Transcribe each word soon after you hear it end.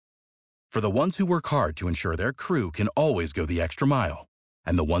For the ones who work hard to ensure their crew can always go the extra mile,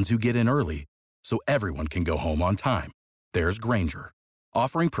 and the ones who get in early so everyone can go home on time, there's Grainger,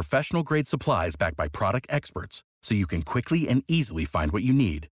 offering professional-grade supplies backed by product experts so you can quickly and easily find what you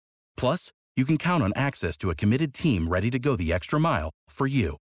need. Plus, you can count on access to a committed team ready to go the extra mile for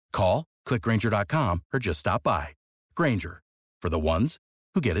you. Call, click Grainger.com, or just stop by. Grainger, for the ones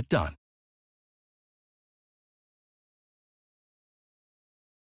who get it done.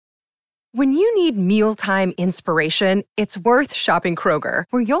 When you need mealtime inspiration, it's worth shopping Kroger,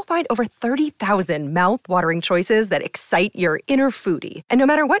 where you'll find over 30,000 mouth-watering choices that excite your inner foodie. And no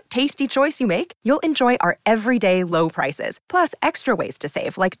matter what tasty choice you make, you'll enjoy our everyday low prices, plus extra ways to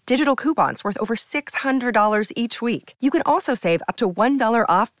save, like digital coupons worth over $600 each week. You can also save up to $1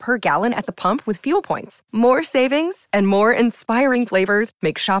 off per gallon at the pump with fuel points. More savings and more inspiring flavors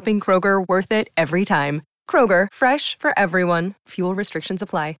make shopping Kroger worth it every time. Kroger, fresh for everyone. Fuel restrictions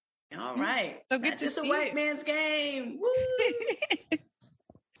apply. All right. So good to It's see a white man's game. Woo!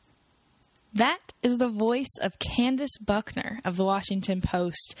 That is the voice of Candace Buckner of the Washington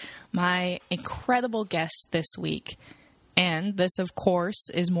Post, my incredible guest this week. And this, of course,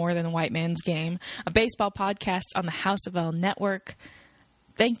 is More Than a White Man's Game, a baseball podcast on the House of L Network.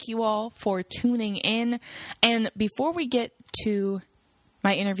 Thank you all for tuning in. And before we get to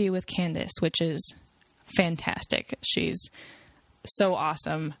my interview with Candace, which is fantastic, she's so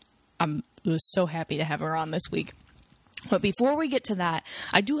awesome. I was so happy to have her on this week. But before we get to that,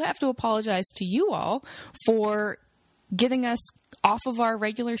 I do have to apologize to you all for getting us off of our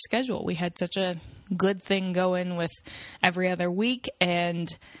regular schedule. We had such a good thing going with every other week. And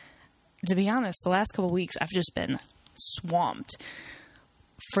to be honest, the last couple of weeks, I've just been swamped.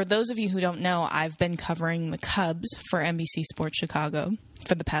 For those of you who don't know, I've been covering the Cubs for NBC Sports Chicago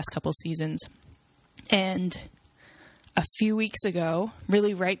for the past couple seasons. And a few weeks ago,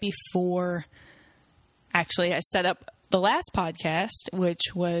 really right before, actually, I set up the last podcast, which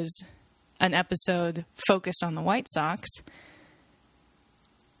was an episode focused on the White Sox.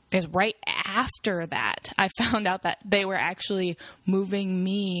 Is right after that, I found out that they were actually moving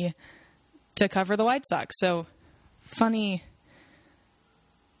me to cover the White Sox. So, funny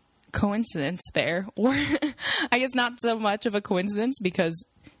coincidence there. Or, I guess not so much of a coincidence because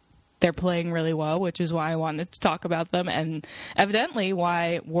they're playing really well, which is why I wanted to talk about them, and evidently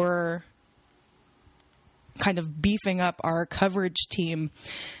why we're kind of beefing up our coverage team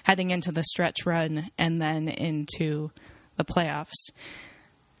heading into the stretch run and then into the playoffs.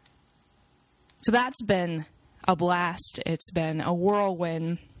 So that's been a blast. It's been a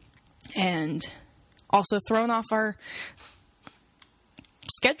whirlwind and also thrown off our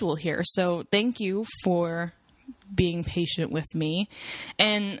schedule here. So thank you for being patient with me.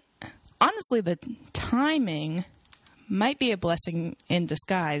 And honestly, the timing might be a blessing in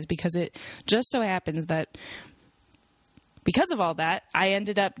disguise because it just so happens that because of all that, I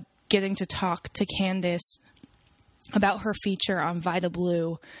ended up getting to talk to Candace about her feature on Vida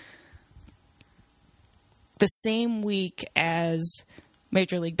Blue the same week as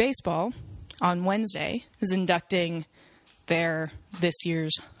Major League Baseball on Wednesday is inducting this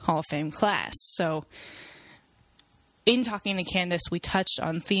year's Hall of Fame class. So in talking to Candace, we touched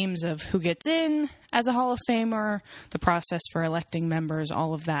on themes of who gets in as a Hall of Famer, the process for electing members,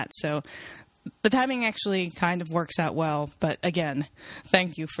 all of that. So the timing actually kind of works out well. But again,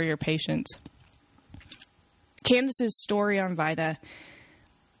 thank you for your patience. Candace's story on Vida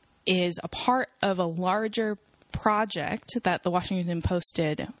is a part of a larger project that the Washington Post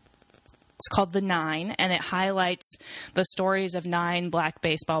did. It's called The Nine, and it highlights the stories of 9 black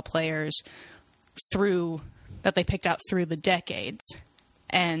baseball players that they picked out through the decades.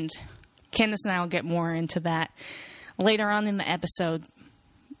 And Candace and I will get more into that later on in the episode.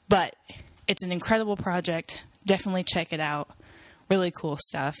 But it's an incredible project. Definitely check it out. Really cool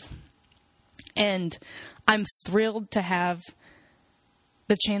stuff. And I'm thrilled to have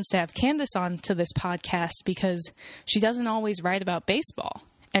the chance to have Candace on to this podcast because she doesn't always write about baseball.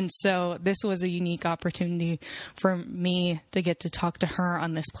 And so this was a unique opportunity for me to get to talk to her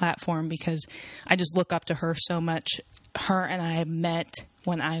on this platform because I just look up to her so much. Her and I met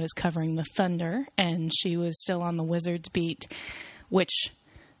when I was covering the Thunder, and she was still on the Wizards beat, which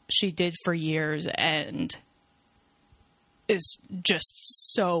she did for years and is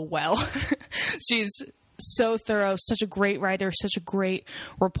just so well. She's so thorough, such a great writer, such a great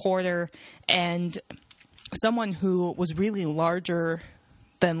reporter, and someone who was really larger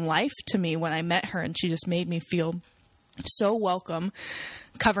than life to me when I met her, and she just made me feel so welcome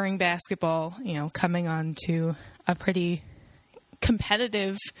covering basketball, coming on to a pretty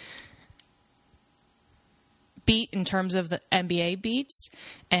competitive beat in terms of the NBA beats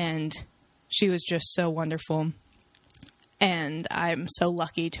and She was just so wonderful. And I'm so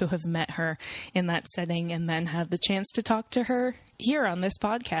lucky to have met her in that setting and then had the chance to talk to her here on this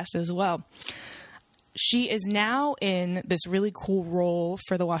podcast as well. She is now in this really cool role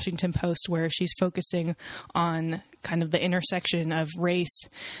for the Washington Post where she's focusing on kind of the intersection of race,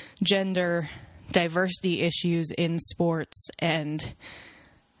 gender, diversity issues in sports, and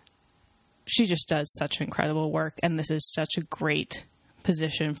she just does such incredible work, and this is such a great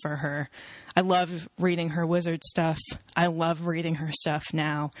position for her. I love reading her Wizard stuff. I love reading her stuff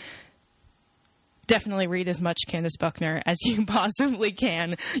now. Definitely read as much Candace Buckner as you possibly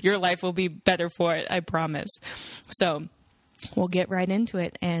can. Your life will be better for it, I promise. So we'll get right into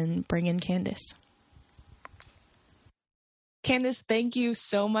it and bring in Candace. Candace, thank you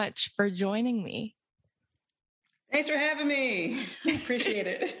so much for joining me. Thanks for having me. Appreciate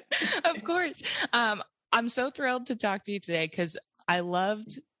it. Of course. I'm so thrilled to talk to you today because I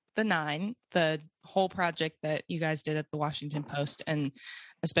loved the 9, the whole project that you guys did at the Washington Post, and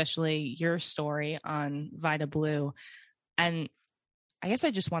especially your story on Vida Blue. And I guess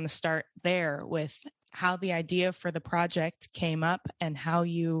I just want to start there with how the idea for the project came up and how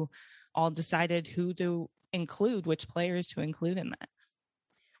you all decided who to include, which players to include in that.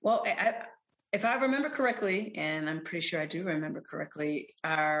 Well, if I remember correctly, and I'm pretty sure I do remember correctly,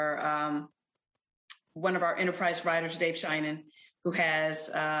 our one of our enterprise writers, Dave Sheinin, who has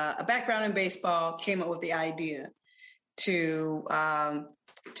a background in baseball, came up with the idea to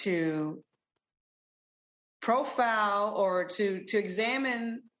profile or to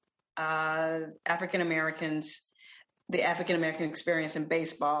examine African Americans, the African American experience in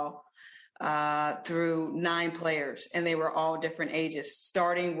baseball through 9 players, and they were all different ages,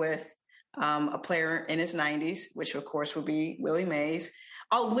 starting with a player in his 90s, which of course would be Willie Mays.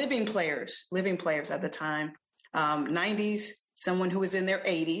 All living players at the time. 90s, someone who was in their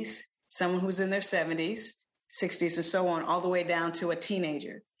 80s, someone who was in their 70s, 60s, and so on, all the way down to a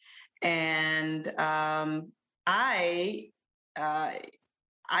teenager. And I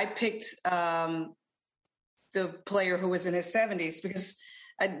picked the player who was in his 70s because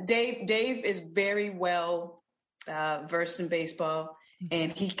Dave is very well versed in baseball.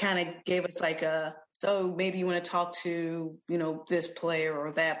 And he kind of gave us like so maybe you want to talk to, this player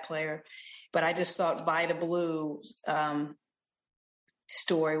or that player. But I just thought Vida Blue's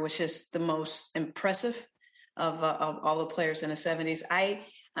story was just the most impressive of all the players in the 70s.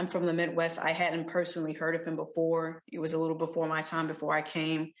 I'm from the Midwest. I hadn't personally heard of him before. It was a little before my time, before I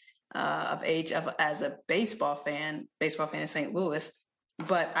came of age as a baseball fan in St. Louis.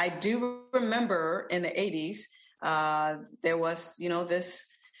 But I do remember in the 80s, there was, this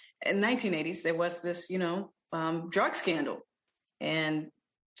in 1980s, there was this, drug scandal, and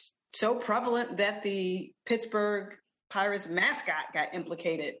so prevalent that the Pittsburgh Pirates mascot got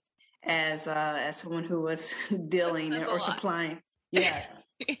implicated as someone who was dealing or supplying,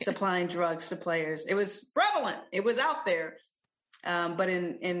 supplying drugs to players. It was prevalent. It was out there. But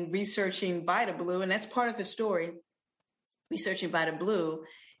in researching Vida Blue, and that's part of his story, researching Vida Blue,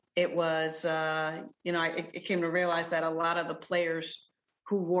 it was, it came to realize that a lot of the players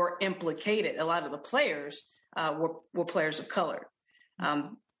who were implicated, a lot of the players were players of color.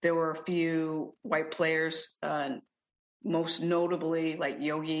 There were a few white players, most notably like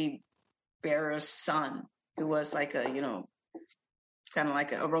Yogi Berra's son, who was like a, kind of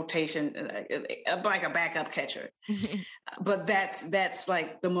like a rotation, like a backup catcher. But that's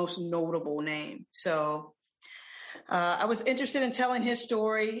like the most notable name. So I was interested in telling his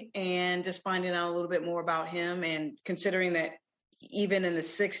story and just finding out a little bit more about him, and considering that even in the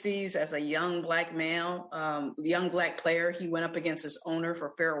 60s, as a young black male, young black player, he went up against his owner for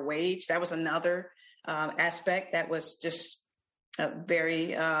fair wage. That was another aspect that was just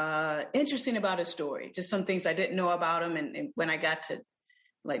very interesting about his story. Just some things I didn't know about him. And when I got to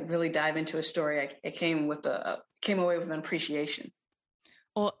like really dive into his story, I came away with an appreciation.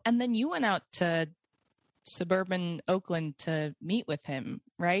 Well, and then you went out to suburban Oakland to meet with him,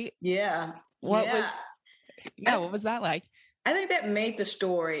 right? Yeah. What was that like? I think that made the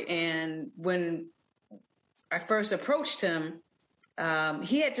story. And when I first approached him,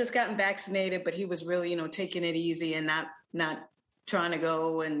 he had just gotten vaccinated, but he was really, taking it easy and not trying to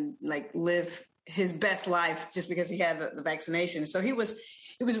go and like live his best life just because he had the vaccination. So he was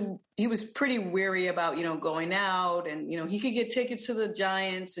pretty weary about, going out, and, he could get tickets to the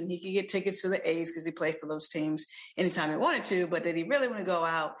Giants and he could get tickets to the A's because he played for those teams anytime he wanted to, but did he really want to go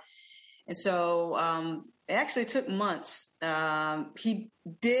out? And so it actually took months. He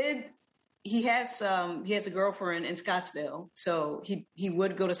has a girlfriend in Scottsdale, so he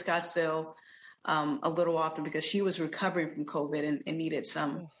would go to Scottsdale a little often because she was recovering from COVID and needed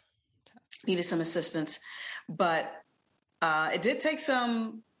some needed some assistance, but it did take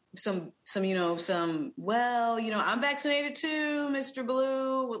some, I'm vaccinated too, Mr.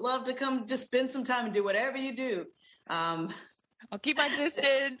 Blue, would love to come just spend some time and do whatever you do. I'll keep my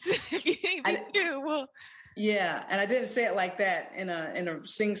distance. If you need me to. Well. Yeah. And I didn't say it like that in a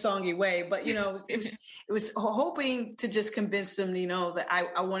sing-songy way, but it was hoping to just convince them, that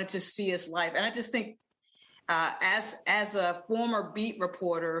I wanted to see his life. And I just think, as a former beat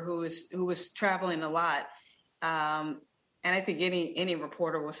reporter who was traveling a lot, and I think any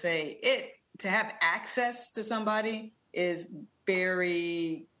reporter will say to have access to somebody is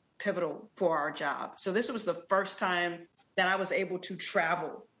very pivotal for our job. So this was the first time that I was able to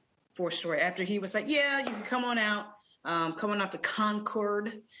travel for a story. After he was like, yeah, you can come on out to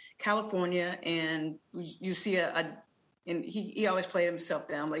Concord, California, and you see and he always played himself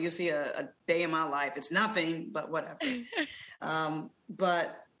down. Like, you'll see a day in my life. It's nothing, but whatever.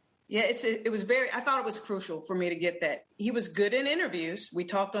 But yeah, it was I thought it was crucial for me to get that. He was good in interviews. We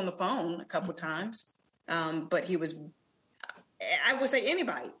talked on the phone a couple times, but I would say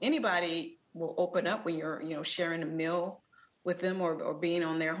anybody will open up when you're, sharing a meal with them or being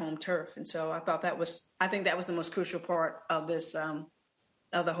on their home turf. And so I think that was the most crucial part of this,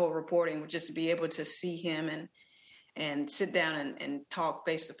 of the whole reporting, just to be able to see him and sit down and talk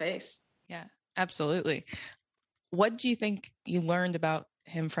face to face. Yeah, absolutely. What do you think you learned about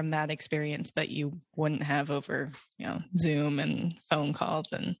him from that experience that you wouldn't have over, Zoom and phone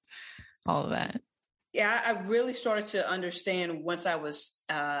calls and all of that? Yeah, I really started to understand once I was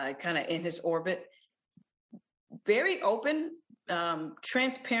kind of in his orbit. Very open,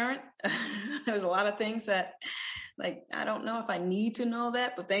 transparent. There was a lot of things that, like, I don't know if I need to know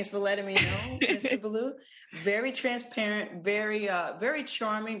that, but thanks for letting me know, Mr. Blue. Very transparent, very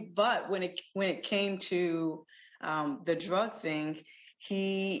charming. But when it came to the drug thing,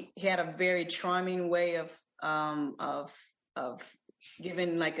 he had a very charming way of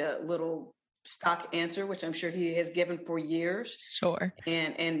giving like a little stock answer, which I'm sure he has given for years. Sure.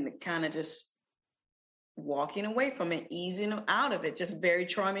 And kind of just walking away from it, easing out of it, just very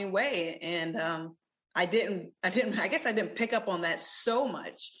charming way. And I guess I didn't pick up on that so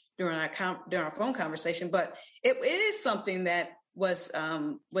much during our phone conversation, but it is something that was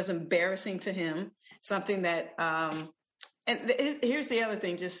embarrassing to him, something that, and here's the other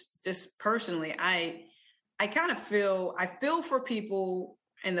thing, just personally, I feel for people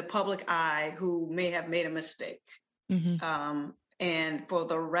in the public eye who may have made a mistake. Mm-hmm. And for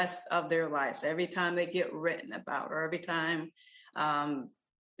the rest of their lives, every time they get written about, or every time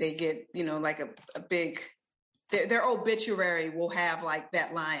they get, like a big, their obituary will have like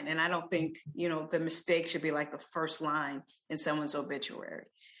that line. And I don't think, the mistake should be like the first line in someone's obituary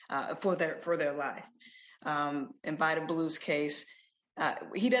for their life. In Vida Blue's case,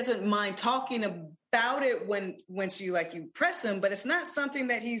 he doesn't mind talking about it once you press him, but it's not something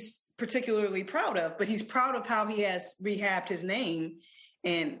that he's particularly proud of. But he's proud of how he has rehabbed his name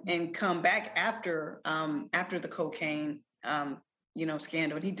and come back after the cocaine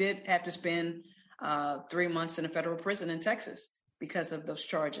scandal. And he did have to spend 3 months in a federal prison in Texas because of those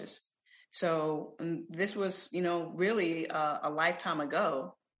charges. So this was really a lifetime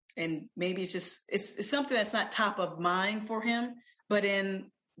ago. And maybe it's something that's not top of mind for him. But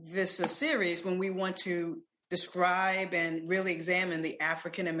in this series, when we want to describe and really examine the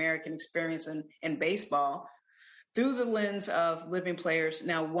African-American experience in baseball through the lens of living players.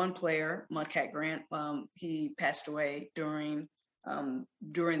 Now, one player, Mudcat Grant, he passed away during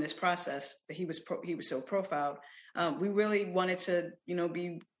this process. He was so profiled. We really wanted to,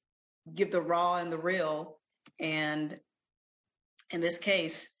 give the raw and the real. And in this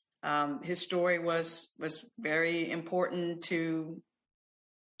case, his story was very important to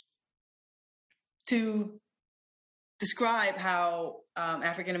describe how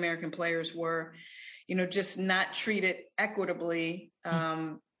African-American players were, just not treated equitably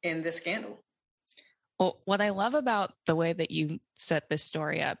in this scandal. Well, what I love about the way that you set this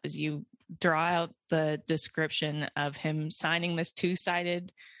story up is you draw out the description of him signing this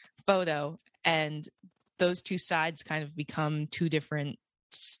two-sided photo, and those two sides kind of become two different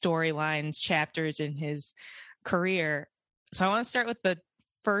storylines, chapters in his career. So I want to start with the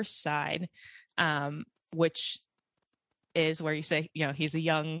first side, which is where you say, he's a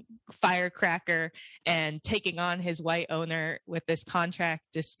young firecracker and taking on his white owner with this contract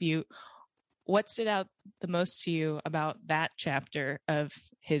dispute. What stood out the most to you about that chapter of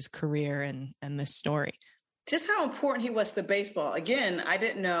his career and this story? Just how important he was to baseball. Again, I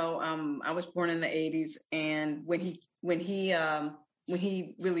didn't know. I was born in the 80s, and when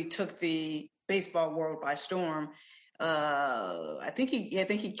he really took the baseball world by storm, I think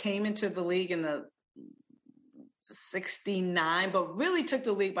he came into the league in the 69, but really took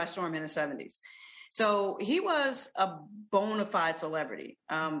the league by storm in the 70s. So he was a bona fide celebrity.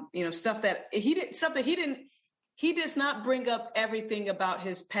 Stuff that he does not bring up everything about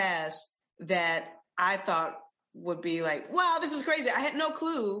his past that I thought would be like, wow, this is crazy. I had no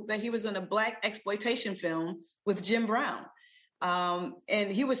clue that he was in a Black exploitation film with Jim Brown.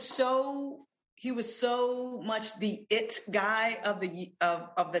 And he was so much the it guy of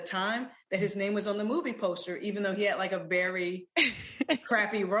the time that his name was on the movie poster, even though he had like a very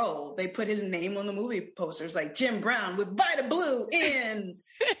crappy role. They put his name on the movie posters, like Jim Brown with Vita Blue in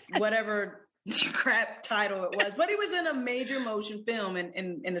whatever crap title it was. But he was in a major motion film, and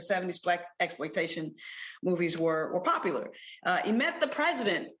in the 70s, Black exploitation movies were popular. He met the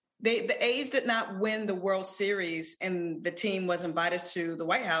president. The A's did not win the World Series, and the team was invited to the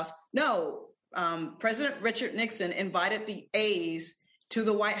White House. No. President Richard Nixon invited the A's to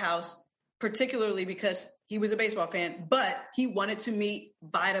the White House, particularly because he was a baseball fan, but he wanted to meet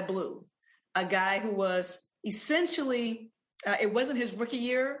Vita Blue, a guy who was essentially, it wasn't his rookie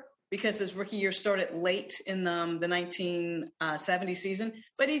year because his rookie year started late in the 1970 season,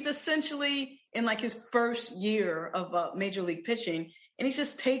 but he's essentially in like his first year of Major League pitching, and he's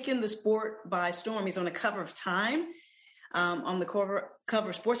just taken the sport by storm. He's on the cover of Time. On the cover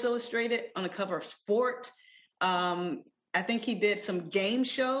of Sports Illustrated, on the cover of Sport. I think he did some game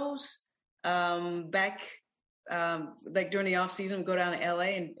shows back like during the off season, go down to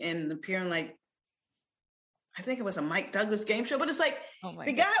LA and appear in like, I think it was a Mike Douglas game show, but it's like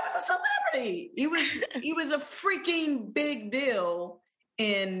the guy was a celebrity. He was a freaking big deal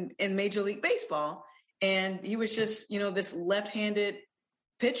in Major League Baseball. And he was just, this left-handed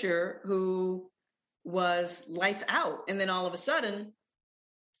pitcher who was lights out, and then all of a sudden,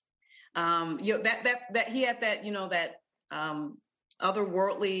 that he had that that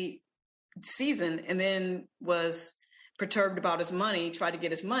otherworldly season, and then was perturbed about his money, tried to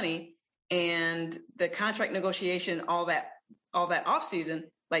get his money, and the contract negotiation, all that off season,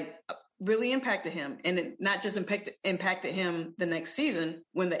 like really impacted him, and it not just impacted him the next season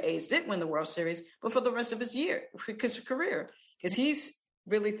when the A's did win the World Series, but for the rest of his career, because he's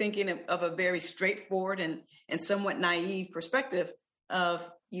really thinking of a very straightforward and somewhat naive perspective of,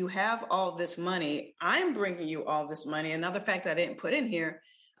 you have all this money, I'm bringing you all this money. Another fact I didn't put in here,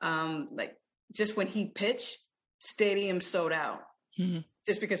 like just when he pitched, stadium sold out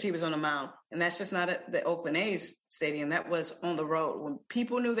just because he was on a mound. And that's just not at the Oakland A's stadium. That was on the road. When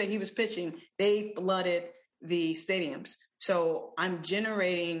people knew that he was pitching, they flooded the stadiums. So I'm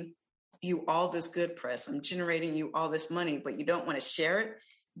generating you all this good press. I'm generating you all this money, but you don't want to share it.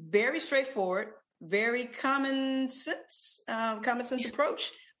 Very straightforward, very common sense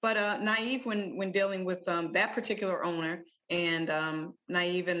approach, but naive when dealing with that particular owner, and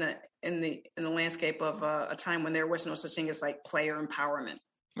naive in the landscape of a time when there was no such thing as like player empowerment.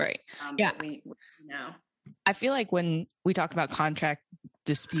 Right. Yeah. We now. I feel like when we talk about contract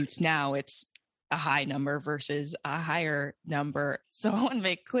disputes now, it's a high number versus a higher number. So I want to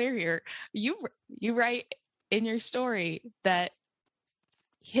make clear here, you write in your story that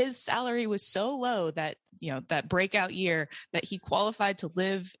his salary was so low that, that breakout year, that he qualified to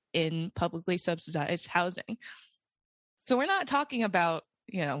live in publicly subsidized housing. So we're not talking about,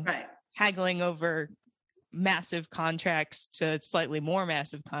 right, haggling over massive contracts to slightly more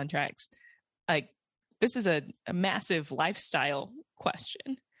massive contracts. Like, this is a massive lifestyle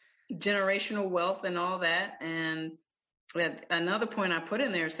question. Generational wealth and all that. And another point I put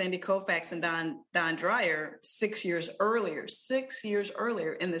in there, Sandy Koufax and Don Dreyer, 6 years earlier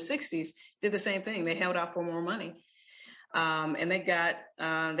in the 60s, did the same thing. They held out for more money. And they got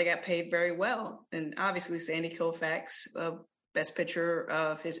paid very well. And obviously Sandy Koufax, best pitcher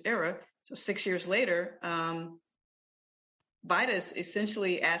of his era. So 6 years later, Vita's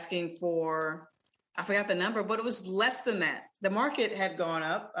essentially asking for, I forgot the number, but it was less than that. The market had gone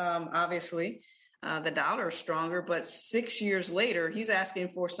up, obviously. The dollar is stronger, but 6 years later, he's asking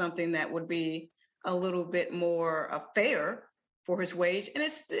for something that would be a little bit more fair for his wage. And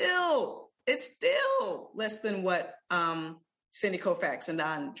it's still less than what Sandy Koufax and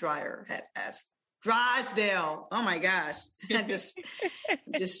Don Dreyer had asked. Drysdale. Oh my gosh.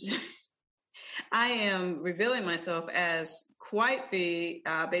 I am revealing myself as quite the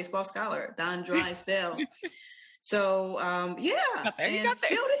baseball scholar, Don Drysdale. So, and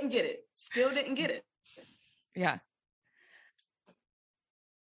still didn't get it. Yeah.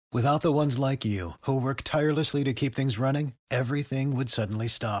 Without the ones like you, who work tirelessly to keep things running, everything would suddenly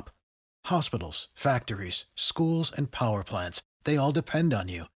stop. Hospitals, factories, schools, and power plants, they all depend on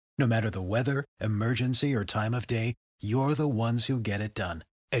you. No matter the weather, emergency, or time of day, you're the ones who get it done.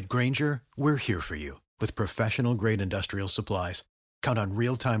 At Grainger, we're here for you with professional-grade industrial supplies. Count on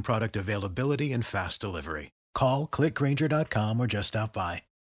real-time product availability and fast delivery. Call, click Grainger.com, or just stop by.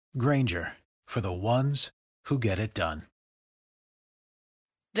 Grainger, for the ones who get it done.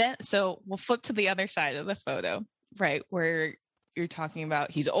 Then, so we'll flip to the other side of the photo, right, where you're talking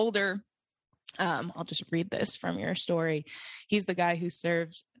about he's older. I'll just read this from your story. He's the guy who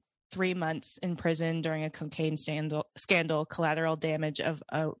served 3 months in prison during a cocaine scandal, collateral damage of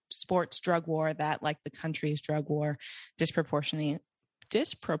a sports drug war that, like the country's drug war, disproportionately,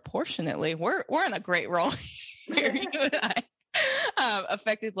 we're on a great roll here, you and I,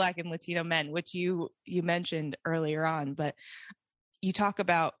 affected Black and Latino men, which you mentioned earlier on, but you talk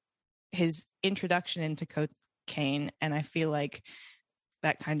about his introduction into cocaine, and I feel like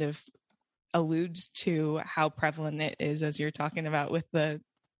that kind of alludes to how prevalent it is, as you're talking about with the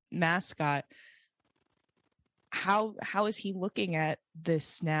mascot. How is he looking at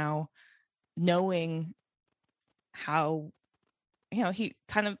this now, knowing how, he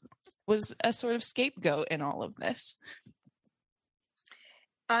kind of was a sort of scapegoat in all of this?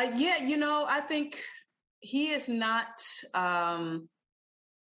 I think he is not, the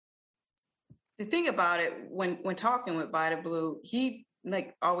thing about it, when talking with Vida Blue, he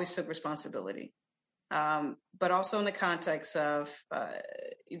always took responsibility. But also in the context of,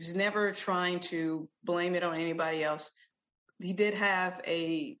 he was never trying to blame it on anybody else. He did have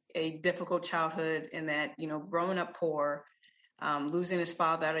a difficult childhood in that, growing up poor, losing his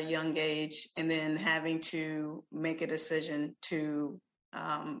father at a young age, and then having to make a decision to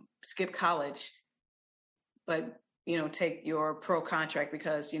skip college, but, take your pro contract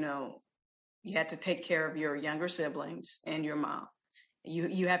because, you had to take care of your younger siblings and your mom.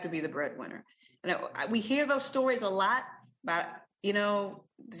 You have to be the breadwinner. And we hear those stories a lot about,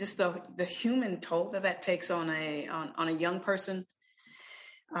 just the human toll that takes on a young person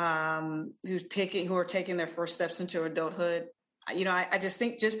who are taking their first steps into adulthood. I just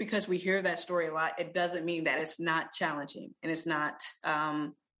think just because we hear that story a lot, it doesn't mean that it's not challenging, and it's not.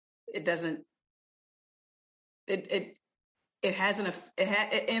 It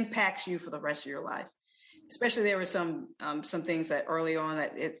impacts you for the rest of your life. Especially there were some things that early on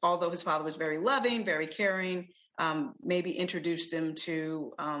that although his father was very loving, very caring, maybe introduced him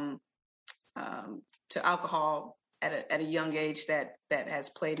to alcohol at a young age that has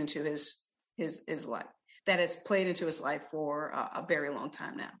played into his life, that has played into his life for a very long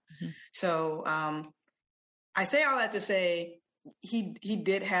time now. Mm-hmm. So I say all that to say he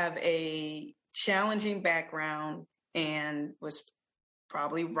did have a challenging background and was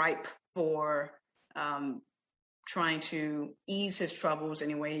probably ripe for trying to ease his troubles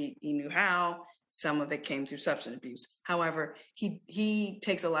any way he knew how. Some of it came through substance abuse. However, he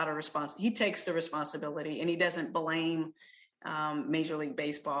takes a lot of he takes the responsibility, and he doesn't blame Major League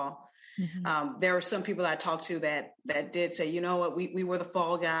Baseball. Mm-hmm. There were some people I talked to that did say, you know what, we were the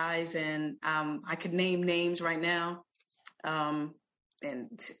fall guys, and I could name names right now. And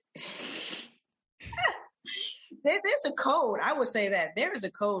there's a code. I would say that there is a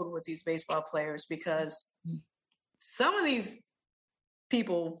code with these baseball players, because some of these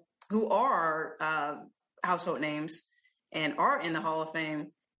people who are household names and are in the Hall of Fame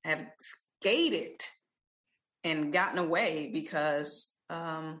have skated and gotten away because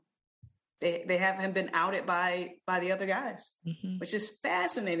they haven't been outed by the other guys, mm-hmm. which is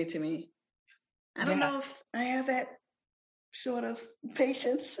fascinating to me. I don't know if I have that sort of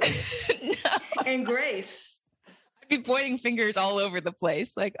patience and grace. I'd be pointing fingers all over the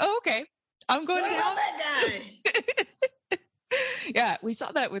place, like, oh, okay, I'm going to help that guy. Yeah, we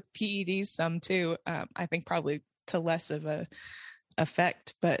saw that with PEDs some too. I think probably to less of a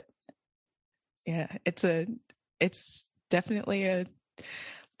effect, but yeah, it's definitely a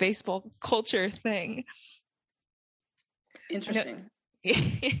baseball culture thing. Interesting,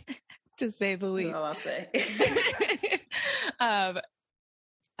 to say the least. All I'll say.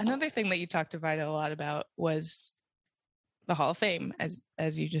 Another thing that you talked to Vida a lot about was the Hall of Fame,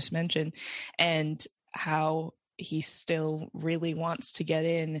 as you just mentioned, and how he still really wants to get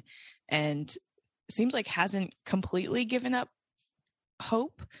in, and seems like hasn't completely given up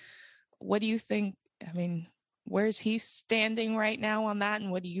hope. What do you think? I mean, where's he standing right now on that, and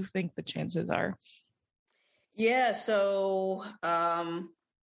what do you think the chances are? Yeah, so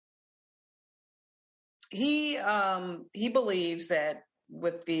he believes that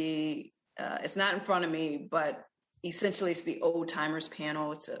with the it's not in front of me, but essentially it's the old timers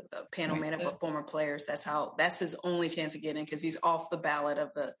panel. It's a panel made up of former players. That's his only chance of getting, because he's off the ballot of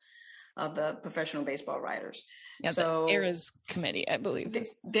the professional baseball writers. Yeah, so the Eras committee, I believe.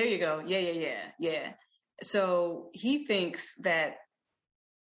 There you go. Yeah. So he thinks that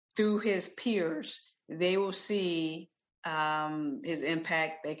through his peers, they will see his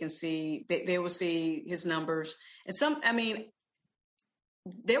impact. They can see, they will see his numbers. And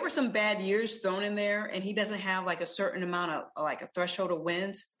there were some bad years thrown in there, and he doesn't have like a certain amount of like a threshold of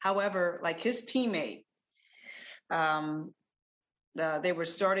wins. However, like his teammate, they were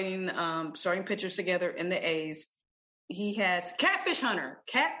starting pitchers together in the A's. He has Catfish Hunter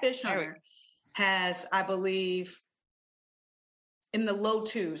has, I believe, in the low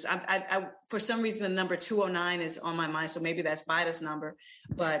twos. I for some reason, the number 209 is on my mind. So maybe that's Vida's number,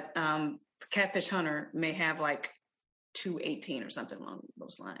 but Catfish Hunter may have like 218 or something along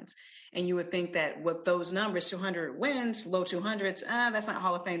those lines. And you would think that with those numbers, 200 wins, low 200s, that's not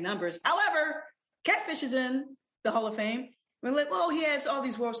Hall of Fame numbers. However, Catfish is in the Hall of Fame. We're like, well, he has all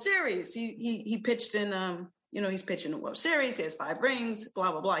these World Series. He pitched in, he's pitching the World Series. He has 5 rings,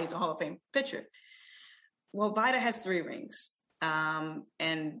 blah, blah, blah. He's a Hall of Fame pitcher. Well, Vida has 3 rings. And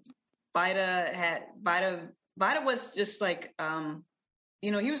Vida was just like,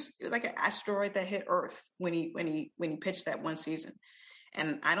 he was like an asteroid that hit Earth when he pitched that one season.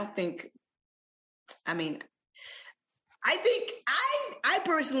 And I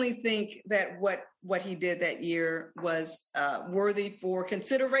personally think that what he did that year was worthy for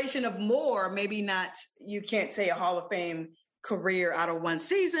consideration of more, maybe not, you can't say a Hall of Fame career out of one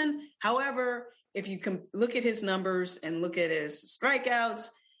season. However, if you can look at his numbers and look at his strikeouts,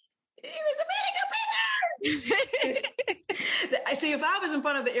 he was a very good pitcher. I see, if I was in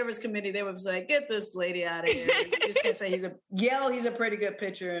front of the Eras committee, they would be like, get this lady out of here. You just can't say he's a pretty good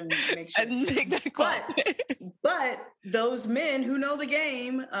pitcher and make sure. Make that call. But those men who know the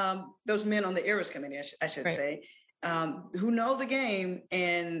game, those men on the Eras committee, I should say, who know the game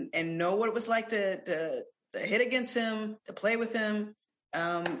and know what it was like to hit against him, to play with him,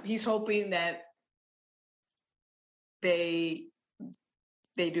 he's hoping that they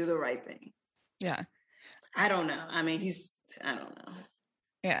do the right thing. Yeah. I don't know. I don't know.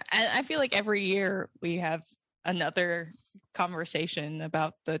 Yeah. And I feel like every year we have another conversation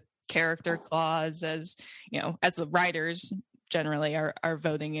about the character clause, as the writers generally are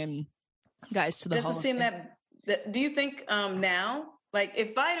voting in guys to the Hall of Fame. Doesn't seem that do you think now, like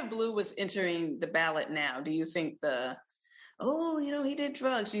if Vida Blue was entering the ballot now, do you think he did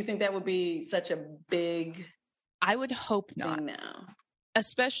drugs, do you think that would be such a big I would hope not now,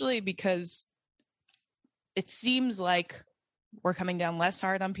 especially because it seems like we're coming down less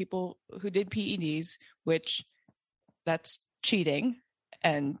hard on people who did PEDs, which that's cheating,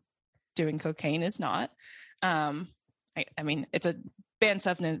 and doing cocaine is not. It's a banned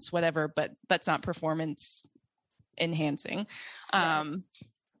substance, whatever, but that's not performance enhancing. And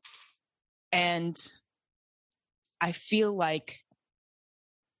I feel like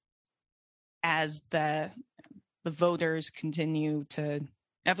as the voters continue to,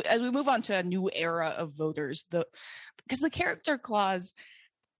 as we move on to a new era of voters, because the character clause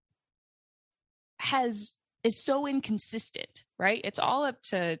is so inconsistent, right? It's all up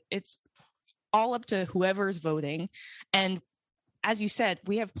to whoever's voting. And as you said,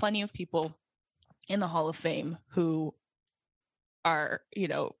 we have plenty of people in the Hall of Fame who are,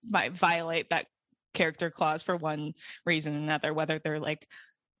 might violate that character clause for one reason or another, whether they're like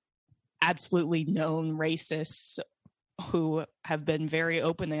absolutely known racists who have been very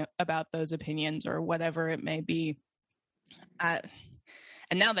open about those opinions or whatever it may be. And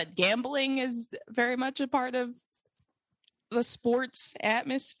now that gambling is very much a part of the sports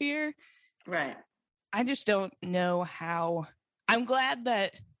atmosphere, right? I just don't know how. I'm glad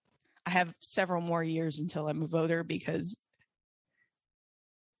that I have several more years until I'm a voter, because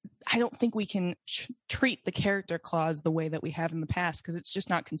I don't think we can treat the character clause the way that we have in the past, because it's just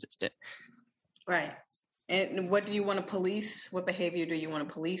not consistent. Right. And what do you want to police? What behavior do you want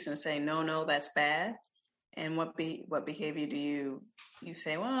to police and say, no, that's bad? And what behavior do you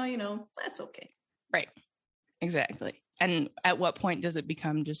say, well, that's okay. Right. Exactly. And at what point does it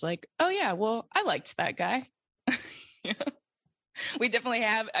become just like, oh yeah, well, I liked that guy. We definitely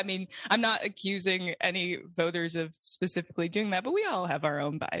have. I'm not accusing any voters of specifically doing that, but we all have our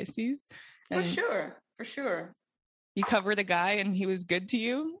own biases. For sure. You covered a guy and he was good to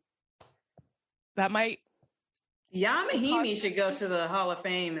you. That might. Yamahimi should go to the Hall of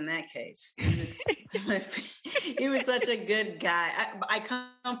Fame in that case. He was such a good guy. I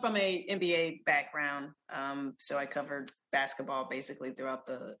come from a NBA background, so I covered basketball basically throughout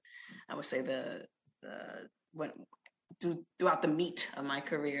throughout the meat of my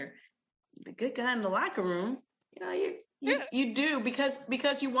career. The good guy in the locker room, you do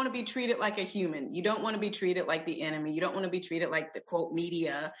because you want to be treated like a human. You don't want to be treated like the enemy. You don't want to be treated like the quote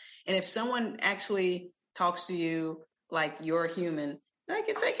media. And if someone actually talks to you like you're a human, like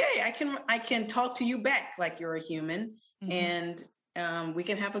it's like, hey, I can talk to you back like you're a human, and we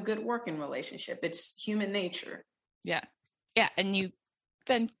can have a good working relationship. It's human nature. Yeah. And you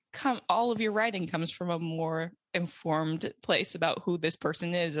then all of your writing comes from a more informed place about who this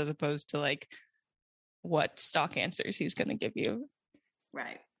person is, as opposed to like what stock answers he's going to give you.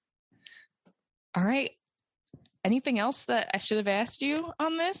 Right. All right. Anything else that I should have asked you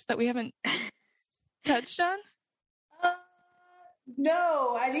on this that we haven't touched on?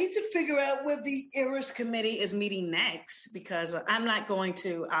 No, I need to figure out where the Eras Committee is meeting next, because I'm not going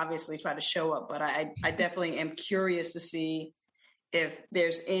to obviously try to show up, but I definitely am curious to see if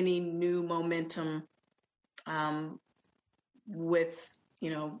there's any new momentum with,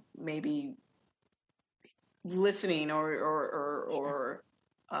 maybe listening or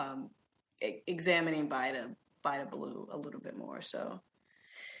examining Vida Blue a little bit more. So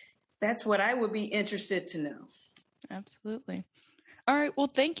that's what I would be interested to know. Absolutely. All right. Well,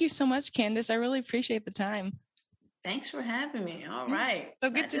 thank you so much, Candace. I really appreciate the time. Thanks for having me. All right.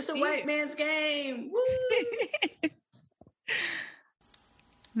 So good to see you. It's a white man's game. Woo!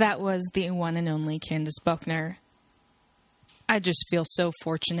 That was the one and only Candace Buckner. I just feel so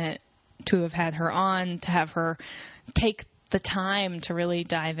fortunate to have had her on, to have her take the time to really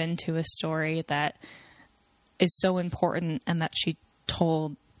dive into a story that is so important and that she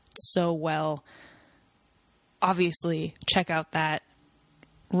told so well. Obviously, check out that,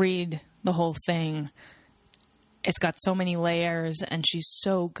 read the whole thing. It's got so many layers, and she's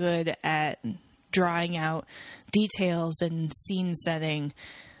so good at drawing out details and scene setting.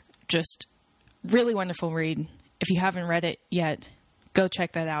 Just really wonderful read. If you haven't read it yet, go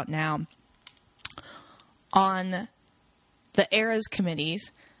check that out now. On the Eras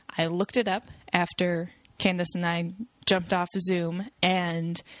committees, I looked it up after Candace and I jumped off Zoom,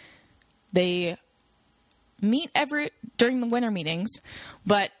 and they meet during the winter meetings,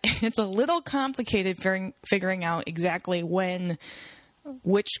 but it's a little complicated figuring out exactly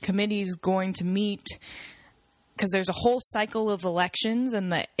which committee is going to meet, because there's a whole cycle of elections,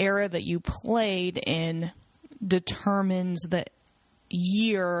 and the era that you played in determines the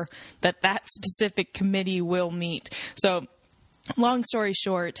year that specific committee will meet. So, long story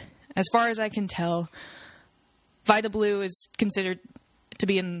short, as far as I can tell, Vida Blue is considered to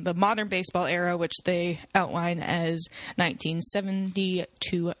be in the modern baseball era, which they outline as 1970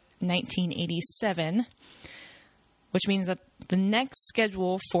 to 1987, which means that the next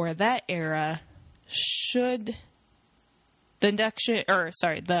schedule for that era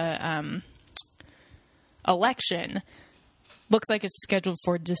election looks like it's scheduled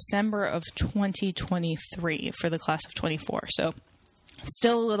for December of 2023 for the class of 24. So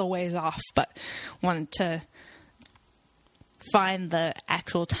still a little ways off, but wanted to find the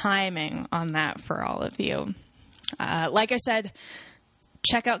actual timing on that for all of you. Like I said,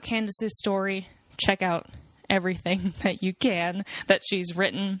 check out Candace's story. Check out everything that you can that she's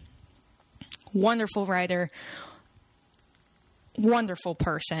written. Wonderful writer. Wonderful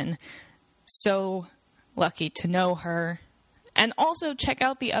person. So lucky to know her. And also check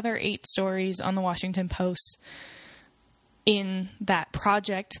out the other 8 stories on the Washington Post in that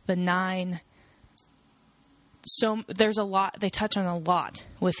project, The 9. So there's a lot, they touch on a lot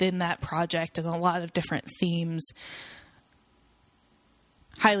within that project and a lot of different themes.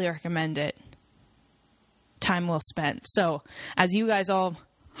 Highly recommend it. Time well spent. So as you guys all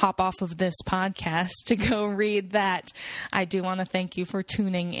hop off of this podcast to go read that, I do want to thank you for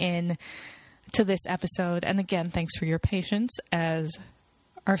tuning in to this episode. And again, thanks for your patience as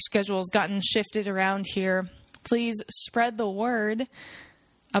our schedule's gotten shifted around here. Please spread the word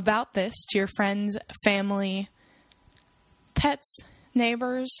about this to your friends, family, pets,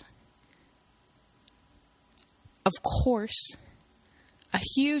 neighbors. Of course, a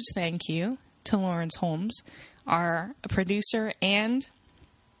huge thank you to Lawrence Holmes, our producer and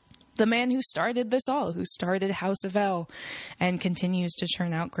the man who started this all, who started House of L and continues to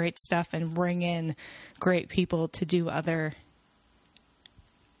churn out great stuff and bring in great people to do other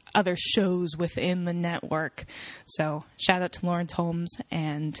shows within the network. So shout out to Lawrence Holmes,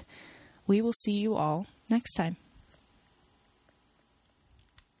 and we will see you all next time.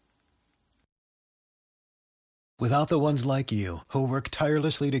 Without the ones like you, who work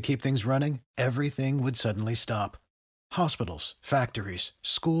tirelessly to keep things running, everything would suddenly stop. Hospitals, factories,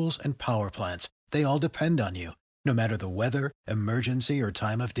 schools, and power plants, they all depend on you. No matter the weather, emergency, or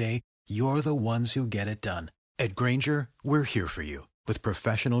time of day, you're the ones who get it done. At Grainger, we're here for you with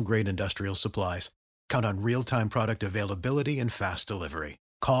professional-grade industrial supplies. Count on real-time product availability and fast delivery.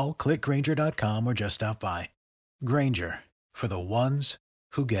 Call, click Grainger.com, or just stop by. Grainger, for the ones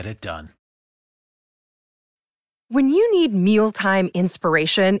who get it done. When you need mealtime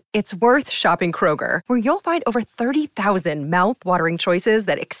inspiration, it's worth shopping Kroger, where you'll find over 30,000 mouth-watering choices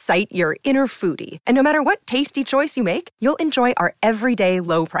that excite your inner foodie. And no matter what tasty choice you make, you'll enjoy our everyday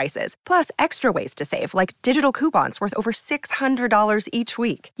low prices, plus extra ways to save, like digital coupons worth over $600 each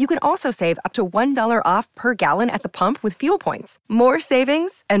week. You can also save up to $1 off per gallon at the pump with fuel points. More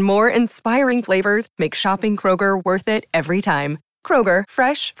savings and more inspiring flavors make shopping Kroger worth it every time. Kroger,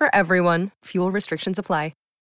 fresh for everyone. Fuel restrictions apply.